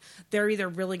fine. They're either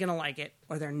really going to like it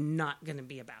or they're not going to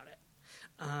be about it.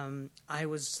 I'm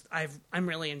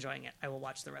really enjoying it. I will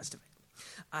watch the rest of it.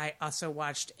 I also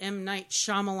watched M. Night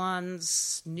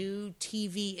Shyamalan's new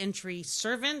TV entry,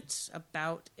 Servant,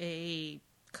 about a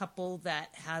couple that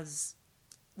has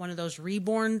one of those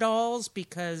reborn dolls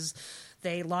because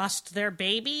they lost their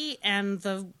baby, and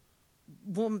the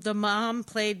mom,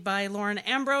 played by Lauren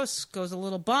Ambrose, goes a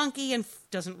little bonky and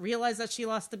doesn't realize that she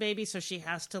lost the baby, so she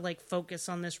has to focus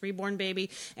on this reborn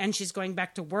baby, and she's going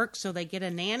back to work, so they get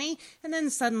a nanny, and then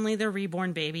suddenly the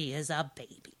reborn baby is a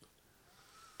baby.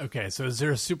 Okay, so is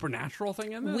there a supernatural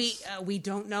thing in this? We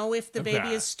don't know if the baby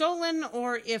is stolen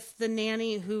or if the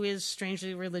nanny, who is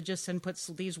strangely religious and puts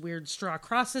these weird straw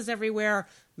crosses everywhere,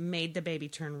 made the baby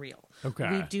turn real. Okay.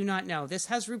 We do not know. This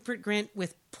has Rupert Grint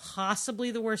with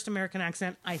possibly the worst American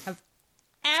accent I have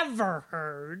ever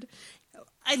heard.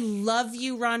 I love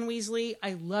you, Ron Weasley.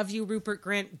 I love you, Rupert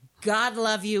Grint. God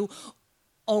love you.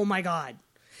 Oh my God.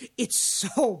 It's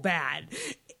so bad.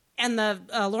 And the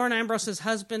Lauren Ambrose's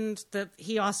husband,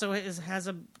 he also has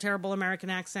a terrible American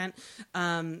accent.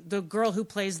 The girl who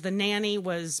plays the nanny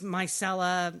was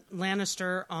Myrcella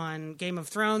Lannister on Game of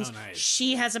Thrones. Oh, nice.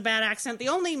 She has a bad accent. The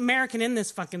only American in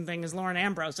this fucking thing is Lauren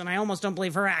Ambrose, and I almost don't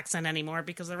believe her accent anymore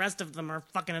because the rest of them are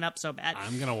fucking it up so bad.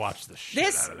 I'm going to watch the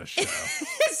shit out of this show.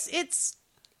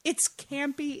 It's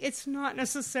campy. It's not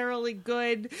necessarily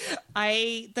good.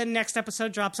 The next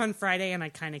episode drops on Friday, and I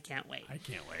kind of can't wait. I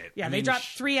can't wait. Yeah, they dropped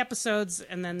 3 episodes,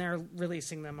 and then they're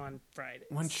releasing them on Friday.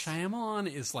 When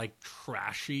Shyamalan is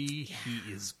trashy,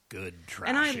 he is good trashy.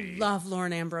 And I love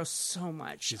Lauren Ambrose so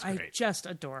much. She's great. I just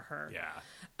adore her.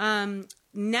 Yeah.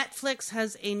 Netflix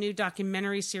has a new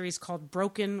documentary series called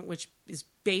Broken, which is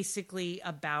basically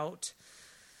about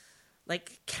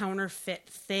counterfeit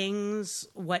things,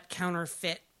 what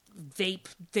counterfeit vape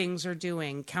things are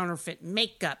doing, counterfeit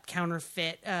makeup,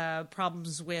 counterfeit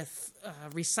problems with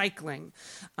recycling.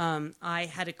 I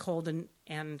had a cold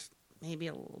and maybe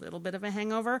a little bit of a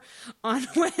hangover on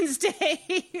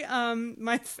Wednesday.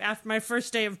 After my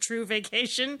first day of true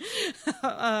vacation.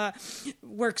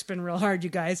 Work's been real hard, you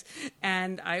guys.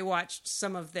 And I watched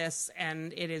some of this,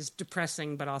 and it is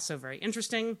depressing, but also very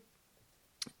interesting.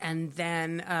 And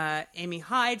then Amy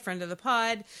Hyde, friend of the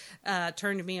pod,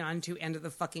 turned me on to End of the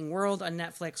Fucking World on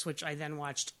Netflix, which I then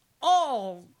watched.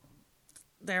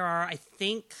 There are, I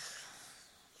think,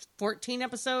 14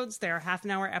 episodes. They're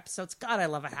half-an-hour episodes. God, I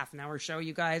love a half-an-hour show,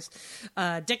 you guys.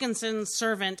 Dickinson,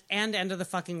 Servant, and End of the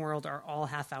Fucking World are all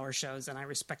half-hour shows, and I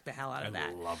respect the hell out of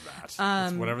that. I love that.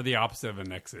 It's whatever the opposite of a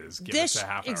Nix is. Give us a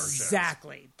half-hour show.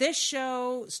 Exactly. This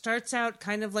show starts out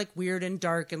kind of like weird and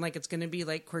dark, and like it's going to be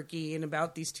like quirky and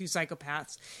about these two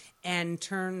psychopaths, and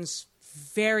turns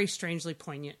very strangely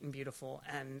poignant and beautiful,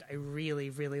 and I really,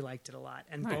 really liked it a lot.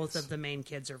 And both of the main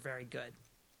kids are very good.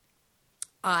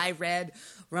 I read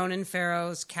Ronan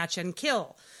Farrow's Catch and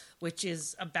Kill, which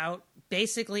is about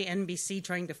basically NBC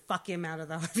trying to fuck him out of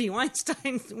the Harvey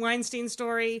Weinstein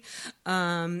story,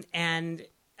 and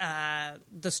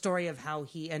the story of how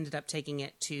he ended up taking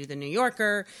it to the New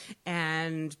Yorker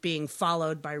and being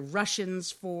followed by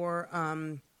Russians for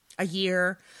a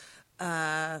year.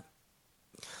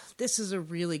 This is a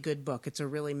really good book. It's a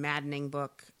really maddening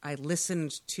book. I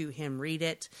listened to him read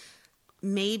it.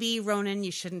 Maybe, Ronan,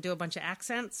 you shouldn't do a bunch of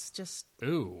accents. Just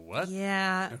ooh, what?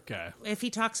 Yeah. Okay. If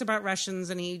he talks about Russians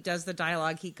and he does the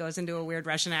dialogue, he goes into a weird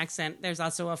Russian accent. There's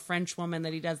also a French woman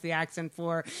that he does the accent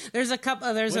for. There's a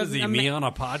couple. There's what is he, me on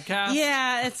a podcast?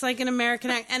 Yeah, it's like an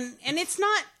American accent, and it's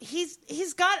not.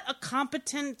 He's got a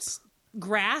competent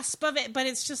grasp of it, but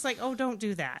it's just like, oh, don't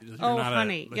do that. You're oh, not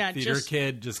honey, a theater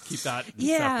kid. Just keep that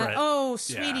separate. Oh,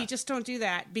 sweetie, just don't do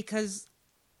that, because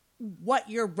what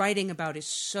you're writing about is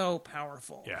so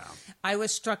powerful. Yeah. I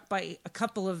was struck by a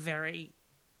couple of very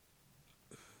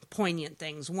poignant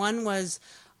things. One was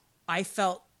I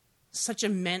felt such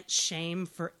immense shame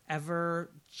for ever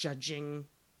judging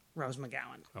Rose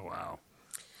McGowan. Oh, wow.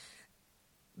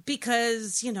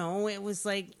 Because, it was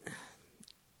like,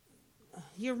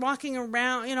 you're walking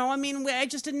around, I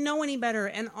just didn't know any better.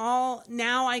 And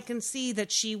now I can see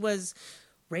that she was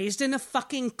raised in a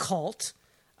fucking cult,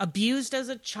 abused as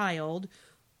a child,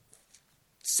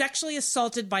 sexually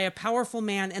assaulted by a powerful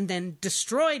man, and then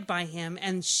destroyed by him.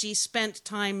 And she spent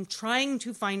time trying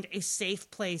to find a safe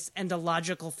place and a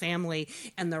logical family,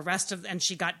 and and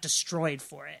she got destroyed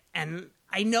for it. And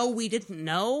I know we didn't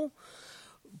know,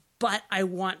 but I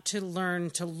want to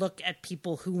learn to look at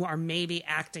people who are maybe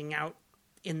acting out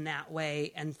in that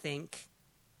way and think,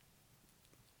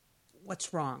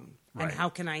 what's wrong? Right. And how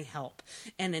can I help?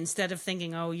 And instead of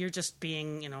thinking, oh, you're just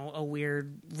being, a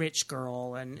weird rich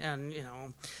girl and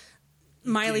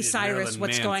Miley Cyrus,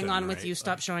 what's going on with you?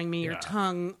 Stop showing me your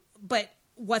tongue. But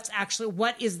what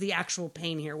is the actual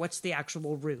pain here? What's the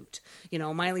actual root?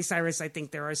 Miley Cyrus, I think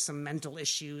there are some mental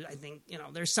issues. I think,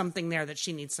 there's something there that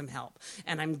she needs some help.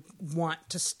 And I want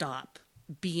to stop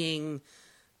being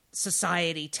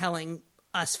society telling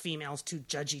us females to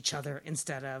judge each other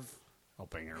instead of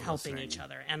helping each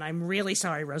other. And I'm really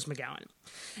sorry, Rose McGowan.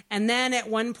 And then at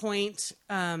one point,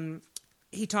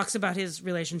 he talks about his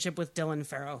relationship with Dylan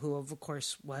Farrow, who of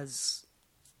course was,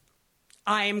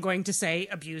 I am going to say,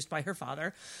 abused by her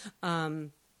father.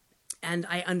 And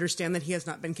I understand that he has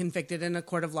not been convicted in a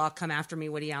court of law. Come after me,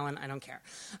 Woody Allen. I don't care.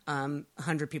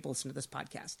 100 people listen to this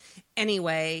podcast.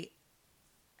 Anyway,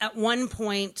 at one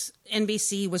point,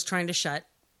 NBC was trying to shut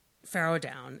Farrow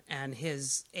down, and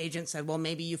his agent said, well,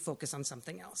 maybe you focus on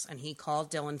something else. And he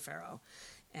called Dylan Farrow,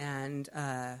 and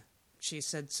she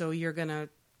said, so you're going to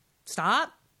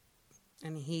stop?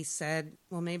 And he said,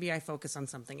 well, maybe I focus on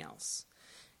something else.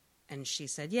 And she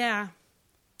said, yeah,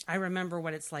 I remember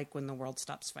what it's like when the world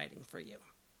stops fighting for you.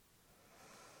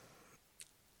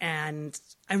 And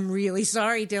I'm really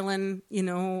sorry, Dylan,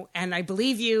 and I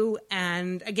believe you.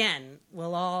 And again,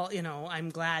 we'll all,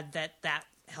 I'm glad that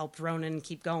helped Ronan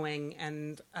keep going,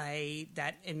 and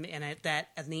that in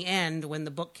the end, when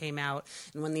the book came out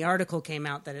and when the article came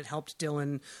out, that it helped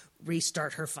Dylan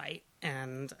restart her fight.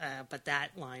 And but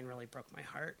that line really broke my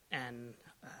heart. And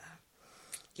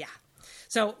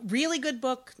so really good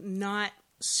book, not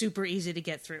super easy to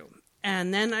get through.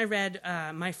 And then I read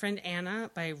My Friend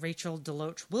Anna by Rachel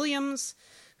Deloach Williams,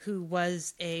 who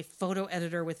was a photo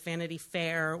editor with Vanity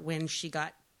Fair when she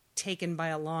got taken by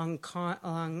a long-term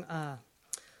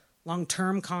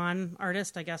con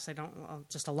artist, I guess.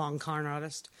 Just a long con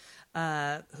artist,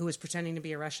 who was pretending to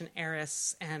be a Russian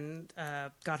heiress and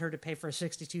got her to pay for a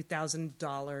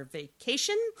 $62,000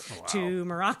 vacation to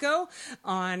Morocco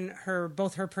on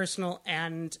both her personal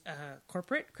and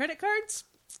corporate credit cards.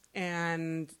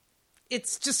 And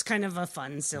it's just kind of a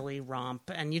fun, silly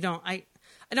romp. And I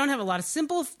don't have a lot of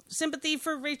sympathy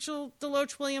for Rachel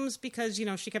Deloach Williams because,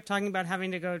 she kept talking about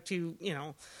having to go to,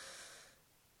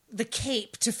 the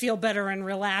Cape to feel better and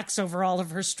relax over all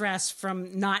of her stress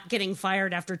from not getting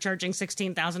fired after charging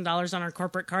 $16,000 on her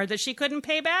corporate card that she couldn't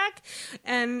pay back.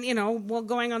 And,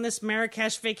 going on this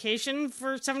Marrakesh vacation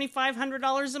for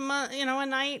 $7,500 a month, a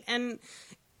night. And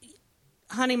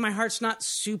honey, my heart's not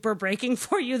super breaking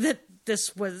for you that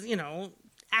this was,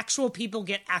 actual people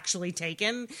get actually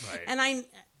taken. Right. And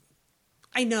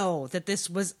I know that this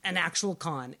was an actual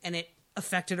con and it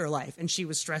affected her life and she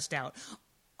was stressed out.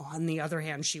 On the other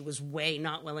hand, she was way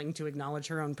not willing to acknowledge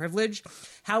her own privilege.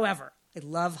 However, I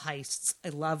love heists. I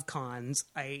love cons.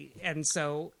 And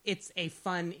so it's a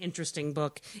fun, interesting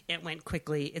book. It went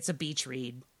quickly. It's a beach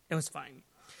read. It was fine.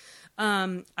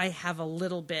 I have a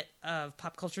little bit of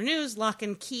pop culture news. Locke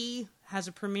and Key has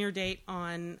a premiere date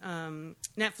on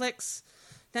Netflix.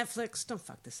 Netflix, don't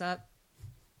fuck this up.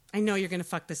 I know you're going to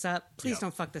fuck this up. Please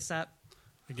don't fuck this up.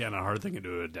 Again, a hard thing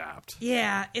to adapt.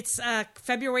 Yeah, it's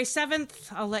February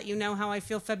 7th. I'll let you know how I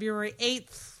feel February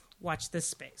 8th. Watch this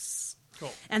space.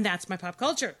 Cool. And that's my pop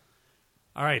culture.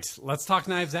 All right, let's talk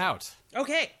Knives Out.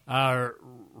 Okay.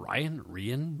 Rian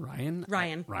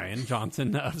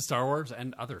Johnson of Star Wars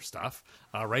and other stuff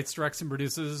writes, directs, and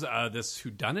produces this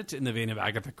whodunit in the vein of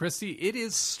Agatha Christie. It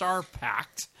is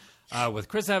star-packed with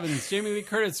Chris Evans, Jamie Lee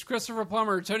Curtis, Christopher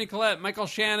Plummer, Toni Collette, Michael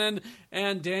Shannon,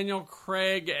 and Daniel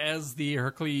Craig as the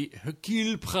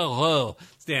Hercule Poirot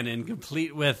stand-in,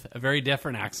 complete with a very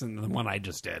different accent than the one I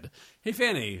just did. Hey,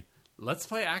 Fanny, let's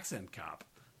play Accent Cop.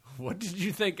 What did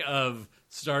you think of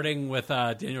starting with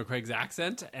Daniel Craig's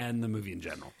accent and the movie in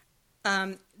general?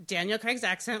 Daniel Craig's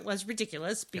accent was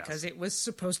ridiculous because it was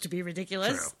supposed to be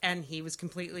ridiculous. True. And he was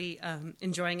completely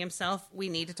enjoying himself. We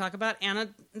need to talk about Ana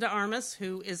de Armas,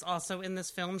 who is also in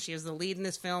this film. She is the lead in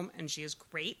this film, and she is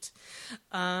great.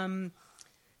 Daniel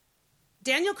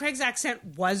Craig's accent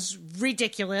was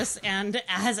ridiculous, and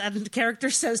as a character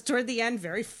says toward the end,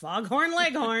 very foghorn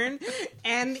leghorn,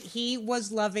 and he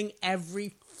was loving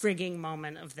every frigging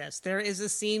moment of this. There is a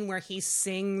scene where he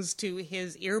sings to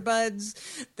his earbuds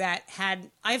that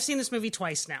I've seen this movie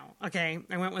twice now, okay?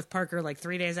 I went with Parker like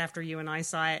 3 days after you and I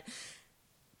saw it.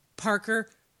 Parker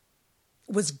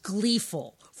was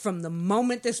gleeful from the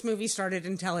moment this movie started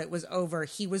until it was over.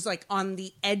 He was like on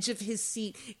the edge of his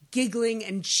seat, giggling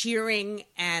and cheering,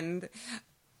 and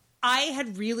I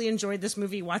had really enjoyed this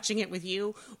movie watching it with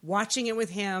you, watching it with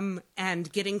him,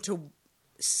 and getting to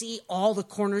see all the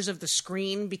corners of the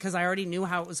screen because I already knew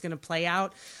how it was going to play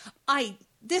out.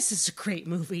 This is a great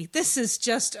movie. This is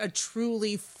just a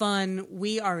truly fun.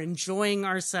 We are enjoying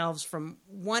ourselves from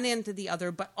one end to the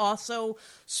other, but also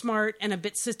smart and a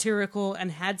bit satirical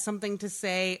and had something to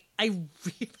say. I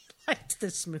really liked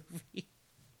this movie.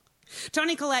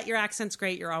 Toni Collette, your accent's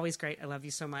great. You're always great. I love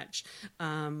you so much.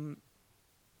 I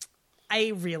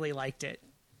really liked it.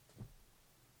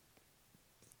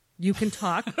 You can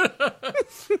talk.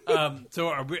 So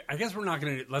I guess we're not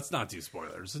going to... Let's not do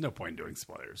spoilers. There's no point in doing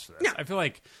spoilers for this. No. I feel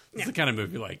like it's the kind of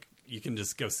movie like you can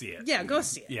just go see it. Yeah, go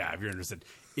see it. Yeah, if you're interested.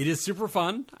 It is super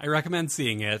fun. I recommend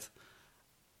seeing it.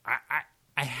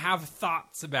 I have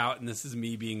thoughts about, and this is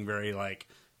me being very like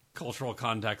cultural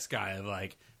context guy, of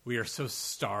like we are so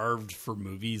starved for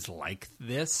movies like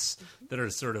this that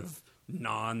are sort of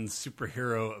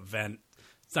non-superhero event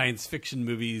science fiction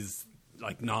movies,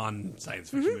 like non-science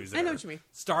fiction movies. I know what you mean.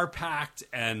 Star-packed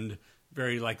and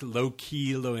very like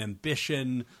low-key, low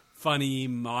ambition, funny,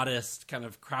 modest, kind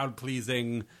of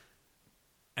crowd-pleasing.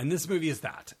 And this movie is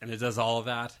that, and it does all of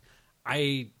that.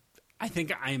 I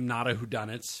think I am not a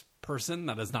whodunit person.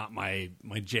 That is not my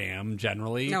jam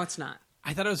generally. No, it's not.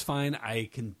 I thought it was fine. I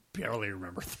can barely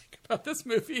remember thinking about this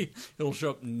movie. It'll show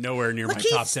up nowhere near my Lakeith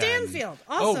top 10. Stanfield.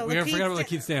 Also, we forgot about Lakeith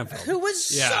Lakeith Stanfield. Who was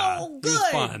so good. He was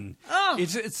fun. Oh.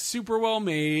 It's super well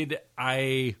made.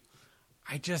 It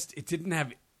didn't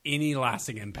have any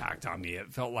lasting impact on me.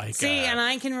 It felt like... and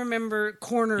I can remember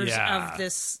corners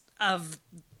of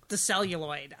the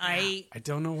celluloid. I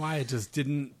don't know why it just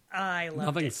didn't... I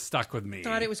loved Nothing it. stuck with me.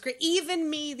 Thought it was great. Even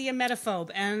me, the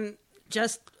emetaphobe, and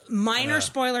just minor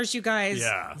spoilers, you guys.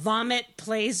 Yeah. Vomit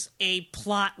plays a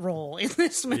plot role in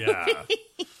this movie. Yeah.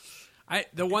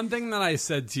 The one thing that I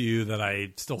said to you that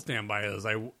I still stand by is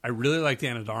I really liked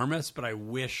Ana de Armas, but I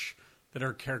wish that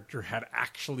her character had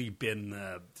actually been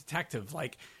the detective.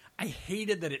 Like, I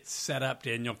hated that it set up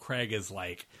Daniel Craig as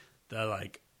like the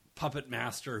like puppet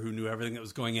master who knew everything that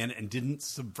was going in and didn't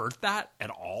subvert that at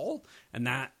all, and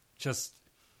that just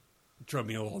drove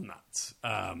me a little nuts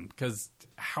because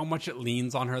how much it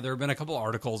leans on her. There have been a couple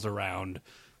articles around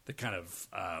the kind of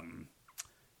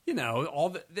all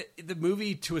the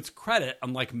movie, to its credit,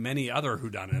 unlike many other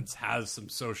whodunits, has some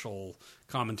social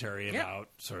commentary about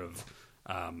sort of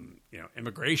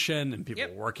immigration and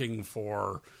people working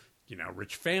for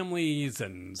rich families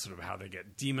and sort of how they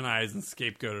get demonized and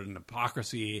scapegoated and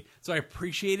hypocrisy. So I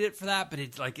appreciate it for that, but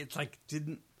it's like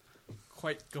didn't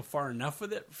quite go far enough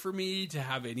with it for me to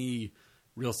have any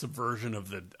real subversion of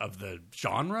the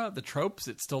genre, the tropes.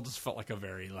 It still just felt like a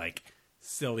very like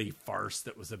silly farce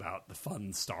that was about the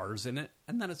fun stars in it,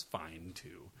 and that is fine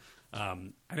too.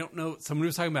 I don't know. Someone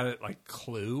was talking about it like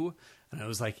Clue, and I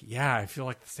was like, yeah, I feel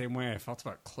like the same way I felt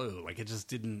about Clue. Like it just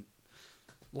didn't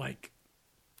like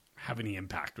have any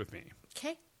impact with me.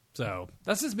 Okay. So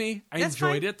that's just me. I That's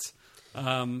enjoyed fine. it.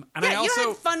 And Yeah, I also you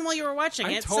had fun while you were watching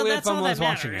I it. totally so had that's fun all while I that was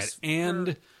watching matters. it.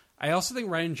 And I also think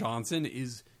Rian Johnson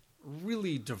is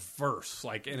really diverse,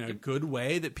 like in a good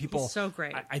way that people. He's so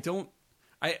great.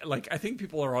 I think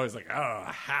people are always like, oh,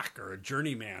 a hack or a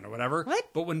journeyman or whatever. What?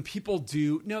 But when people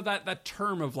do, that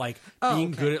term of like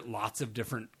being good at lots of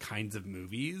different kinds of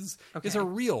movies is a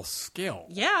real skill.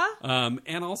 Yeah.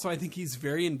 And also I think he's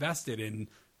very invested in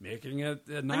making a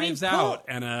Knives Paul- Out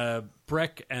and a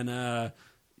Brick and a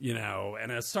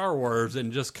Star Wars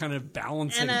and just kind of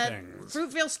balancing and a things.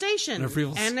 Fruitvale Station.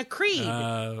 And a Creed.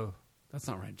 That's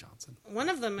not Rian Johnson. One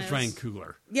of them It's is Ryan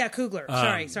Coogler. Yeah, Coogler.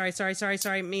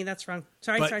 Sorry. Me, that's wrong.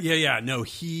 Sorry. No,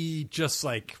 he just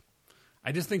like,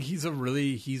 I just think he's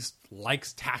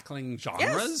likes tackling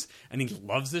genres and he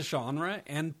loves this genre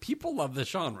and people love this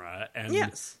genre and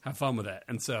have fun with it.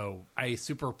 And so I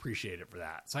super appreciate it for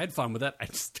that. So I had fun with it. I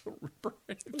just don't remember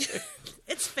anything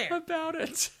It's fair. about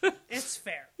it. It's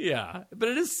fair. Yeah, but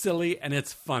it is silly and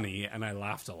it's funny and I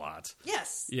laughed a lot.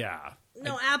 Yes. Yeah.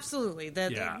 No, absolutely.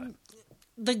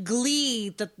 The glee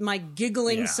that my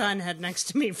giggling son had next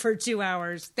to me for 2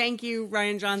 hours. Thank you,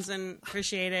 Rian Johnson.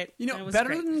 Appreciate it. It was better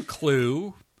great. than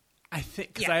Clue, I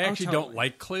think, because I actually don't totally.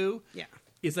 like Clue, Yeah.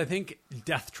 is I think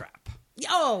Death Trap.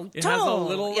 Oh, It has a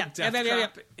little yeah. Death Yeah.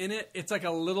 Trap in it. It's like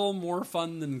a little more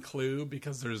fun than Clue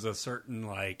because there's a certain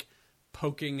like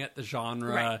poking at the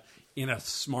genre in a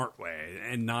smart way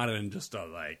and not in just a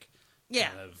like kind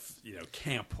of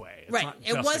camp way. It's not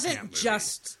just It a wasn't camp movie.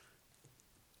 just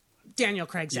Daniel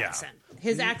Craig's accent.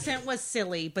 His accent was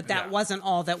silly, but that wasn't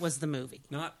all that was the movie.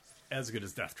 Not as good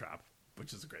as Death Trap,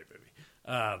 which is a great movie.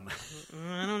 I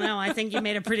don't know. I think you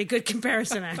made a pretty good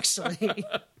comparison, actually.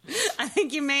 I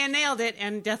think you may have nailed it,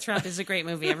 and Death Trap is a great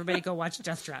movie. Everybody go watch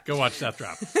Death Trap. Go watch Death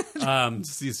Trap.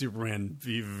 See Superman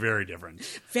be very different.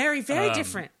 Very, very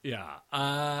different. Yeah.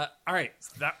 All right.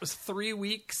 So that was 3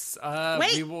 weeks. Wait,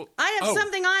 I have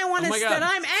something I want to that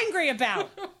I'm angry about.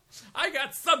 I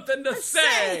got something to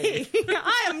say.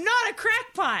 I am not a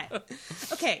crackpot.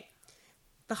 Okay.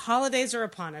 The holidays are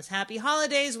upon us. Happy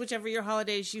holidays, whichever your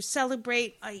holidays you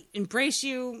celebrate. I embrace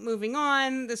you. Moving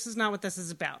on. This is not what this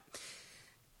is about.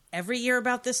 Every year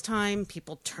about this time,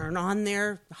 people turn on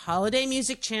their holiday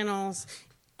music channels,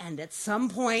 and at some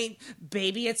point,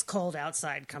 Baby It's Cold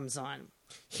Outside comes on.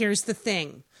 Here's the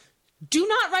thing. Do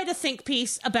not write a think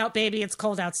piece about Baby It's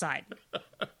Cold Outside.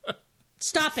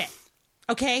 Stop it.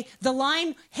 Okay? The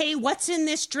line, hey, what's in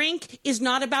this drink, is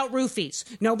not about roofies.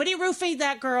 Nobody roofied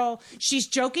that girl. She's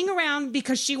joking around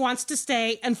because she wants to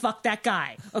stay and fuck that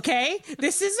guy. Okay?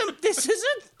 This is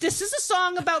a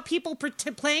song about people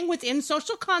playing within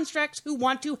social constructs who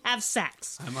want to have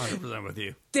sex. I'm 100% with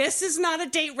you. This is not a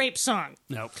date rape song.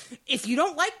 Nope. If you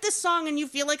don't like this song and you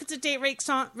feel like it's a date rape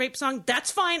song, that's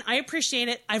fine. I appreciate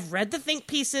it. I've read the think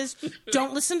pieces.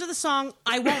 Don't listen to the song.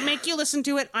 I won't make you listen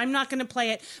to it. I'm not going to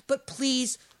play it. But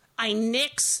please, I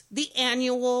nix the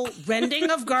annual rending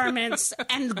of garments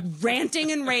and ranting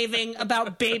and raving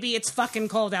about Baby It's Fucking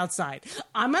Cold Outside.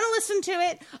 I'm going to listen to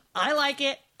it. I like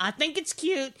it. I think it's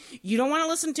cute. You don't want to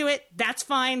listen to it. That's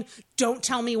fine. Don't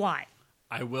tell me why.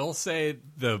 I will say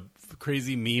the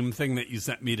crazy meme thing that you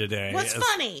sent me today What's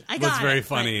funny? I got was very it,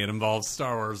 funny. but- It involves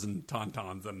Star Wars and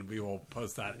Tauntauns, and we will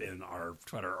post that in our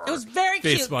Twitter or It was very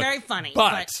Facebook. cute, very funny.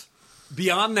 But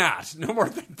beyond that, no more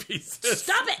think pieces.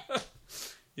 Stop it.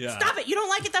 Yeah. Stop it. You don't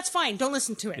like it, that's fine. Don't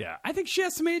listen to it. Yeah, I think she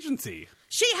has some agency.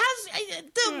 She has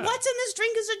what's in this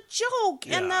drink is a joke,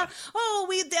 and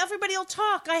everybody will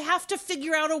talk. I have to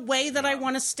figure out a way that I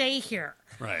want to stay here.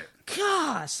 Right.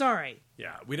 God, sorry.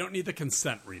 Yeah, we don't need the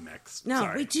consent remix. No,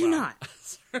 Sorry. we do not.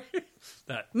 Sorry.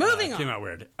 That Moving came on. out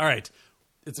weird. All right.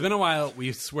 It's been a while.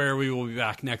 We swear we will be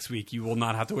back next week. You will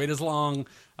not have to wait as long.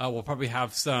 We'll probably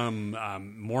have some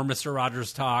more Mr.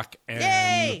 Rogers talk and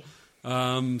Yay!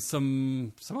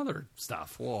 some other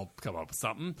stuff. We'll come up with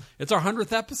something. It's our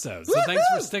 100th episode, so thanks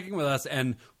for sticking with us,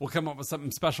 and we'll come up with something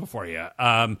special for you.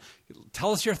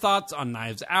 Tell us your thoughts on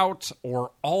Knives Out or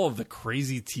all of the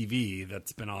crazy TV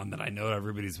that's been on that I know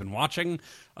everybody's been watching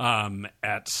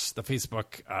at the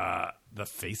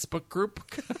Facebook group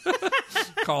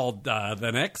called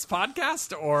The Knicks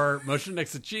Podcast, or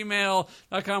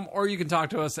motionnix@gmail.com, or you can talk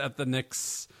to us at the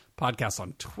Knicks Podcast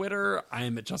on Twitter. I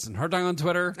am at Justin Hartung on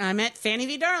Twitter. I'm at Fanny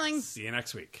V. Darling. See you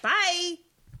next week. Bye.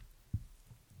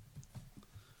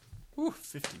 Ooh,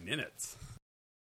 50 minutes.